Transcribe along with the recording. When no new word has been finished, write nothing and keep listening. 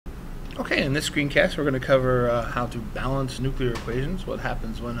Okay, in this screencast we're going to cover how to balance nuclear equations, what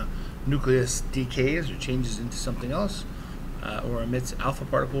happens when a nucleus decays or changes into something else, or emits alpha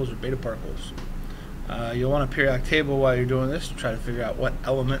particles or beta particles. You'll want a periodic table while you're doing this to try to figure out what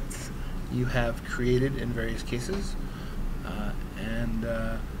elements you have created in various cases. And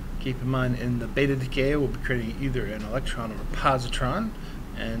keep in mind, in the beta decay we'll be creating either an electron or a positron,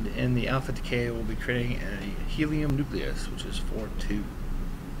 and in the alpha decay we'll be creating a helium nucleus, which is 4-2.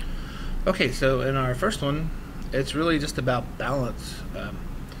 Okay, so in our first one, it's really just about balance.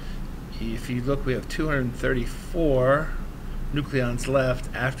 If you look, we have 234 nucleons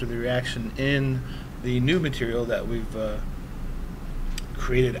left after the reaction in the new material that we've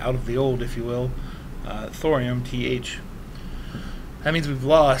created out of the old, if you will, thorium, TH. That means we've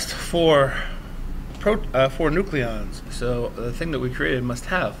lost four nucleons. So the thing that we created must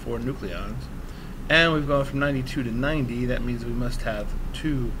have 4 nucleons. And we've gone from 92 to 90. That means we must have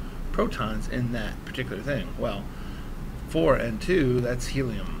 2 protons in that particular thing. Well, 4 and 2, that's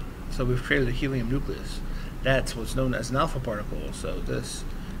helium. So we've created a helium nucleus. That's what's known as an alpha particle. So this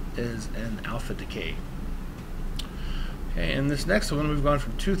is an alpha decay. Okay, in this next one, we've gone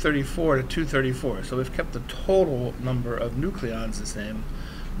from 234 to 234. So we've kept the total number of nucleons the same,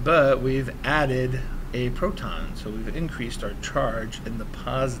 but we've added a proton. So we've increased our charge in the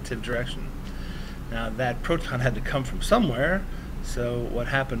positive direction. Now that proton had to come from somewhere. So what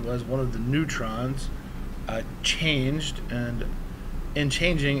happened was one of the neutrons changed, and in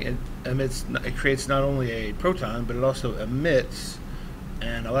changing, it creates not only a proton, but it also emits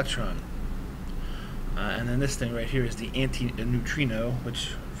an electron. And then this thing right here is the anti-neutrino,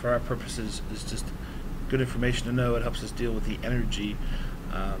 which for our purposes is just good information to know. It helps us deal with the energy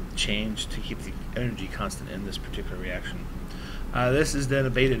change to keep the energy constant in this particular reaction. This is then a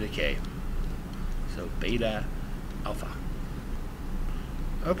beta decay. So beta alpha.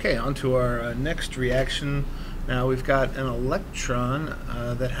 Okay, on to our next reaction. Now we've got an electron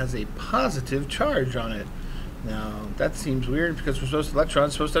that has a positive charge on it. Now that seems weird because electrons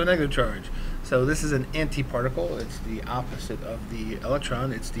are supposed to have a negative charge. So this is an antiparticle. It's the opposite of the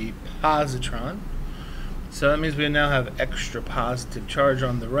electron. It's the positron. So that means we now have extra positive charge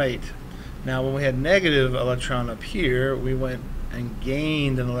on the right. Now when we had negative electron up here, we went and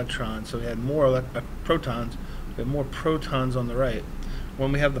gained an electron. So we had more protons. We have more protons on the right.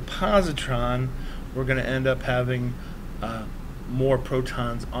 When we have the positron, we're going to end up having more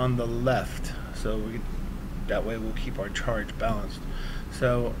protons on the left. So that way we'll keep our charge balanced.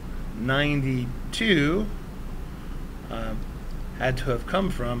 So 92 had to have come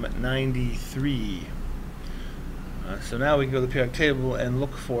from 93. So now we can go to the periodic table and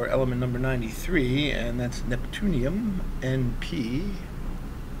look for element number 93, and that's neptunium, Np.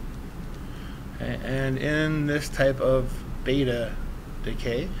 And in this type of beta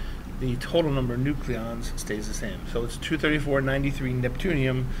decay, the total number of nucleons stays the same. So it's 234.93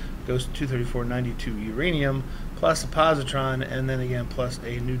 neptunium goes to 234.92 uranium plus a positron, and then again plus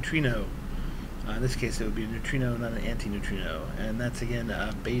a neutrino. In this case it would be a neutrino, not an antineutrino, and that's again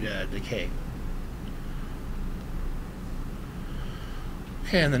a beta decay.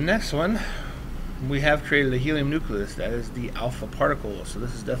 Okay, and the next one, we have created a helium nucleus. That is the alpha particle. So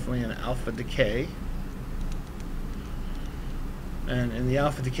this is definitely an alpha decay. And in the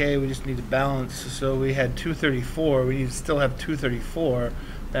alpha decay, we just need to balance. So we had 234. We need to still have 234.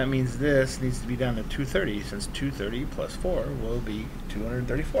 That means this needs to be down to 230, since 230 plus 4 will be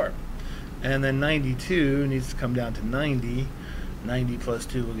 234. And then 92 needs to come down to 90. 90 plus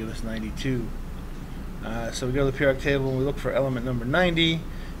 2 will give us 92. So we go to the periodic table and we look for element number 90,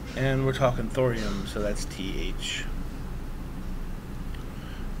 and we're talking thorium, so that's TH.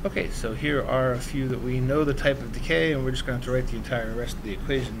 Okay, so here are a few that we know the type of decay, and we're just going to have to write the entire rest of the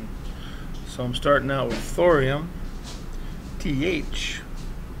equation. So I'm starting out with thorium, TH,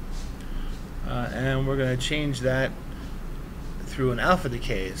 and we're going to change that through an alpha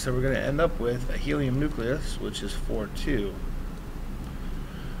decay. So we're going to end up with a helium nucleus, which is 4-2.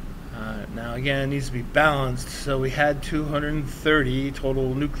 Now again, it needs to be balanced, so we had 230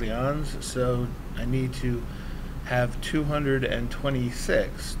 total nucleons, so I need to have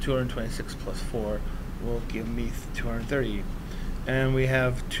 226. 226 plus 4 will give me 230. And we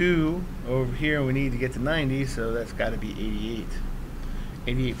have 2 over here, and we need to get to 90, so that's got to be 88.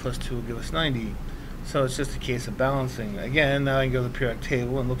 88 plus 2 will give us 90. So it's just a case of balancing. Again, now I can go to the periodic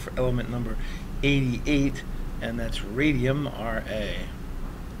table and look for element number 88, and that's radium, Ra.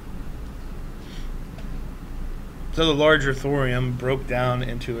 So the larger thorium broke down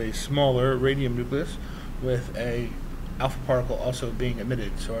into a smaller radium nucleus with a alpha particle also being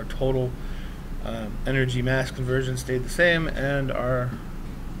emitted. So our total energy mass conversion stayed the same, and our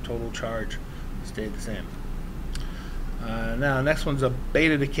total total charge stayed the same. Now, next one's a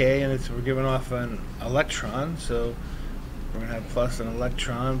beta decay, and we're giving off an electron, so we're going to have plus an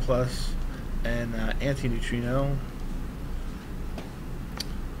electron plus an antineutrino.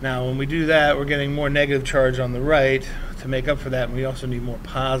 Now, when we do that, we're getting more negative charge on the right. To make up for that, and we also need more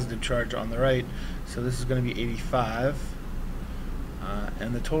positive charge on the right, so this is going to be 85.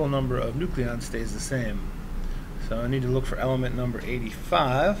 And the total number of nucleons stays the same. So I need to look for element number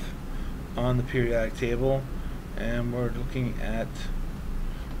 85 on the periodic table, and we're looking at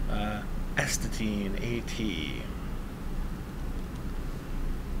astatine, AT.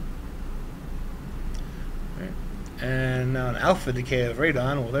 Right. And now an alpha decay of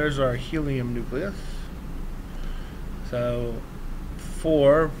radon, well, there's our helium nucleus. So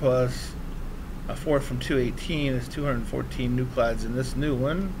 4 plus 4 from 218 is 214 nuclides in this new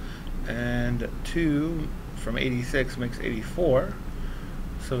one, and 2 from 86 makes 84.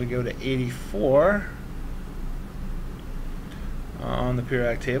 So we go to 84 on the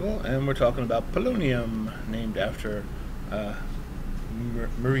periodic table, and we're talking about polonium, named after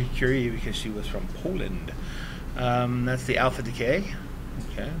Marie Curie because she was from Poland. That's the alpha decay.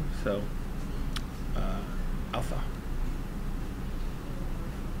 Okay, so alpha.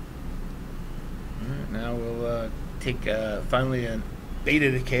 Now we'll take finally a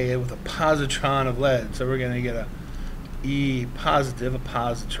beta decay with a positron of lead. So we're going to get a E positive, a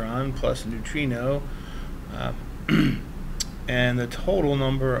positron, plus a neutrino. And the total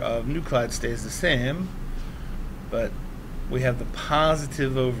number of nuclides stays the same, but we have the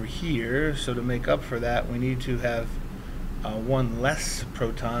positive over here, so to make up for that we need to have one less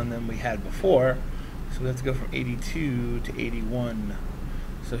proton than we had before. So we have to go from 82 to 81.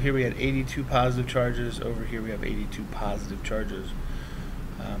 So here we had 82 positive charges, over here we have 82 positive charges.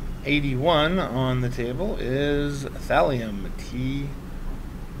 81 on the table is thallium,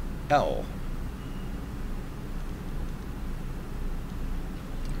 TL.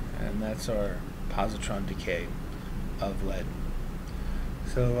 And that's our positron decay of lead.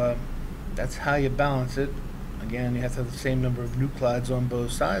 So that's how you balance it. Again, you have to have the same number of nuclides on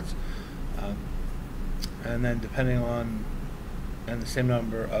both sides. And then depending on, and the same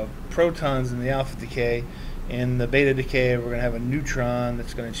number of protons in the alpha decay. In the beta decay, we're going to have a neutron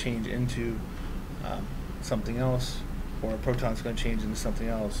that's going to change into something else, or a proton's going to change into something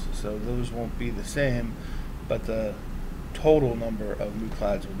else. So those won't be the same, but the total number of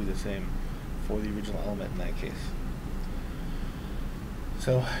nuclides will be the same for the original element in that case.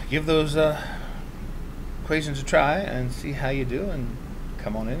 So give those equations a try and see how you do, and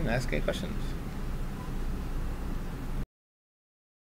come on in and ask any questions.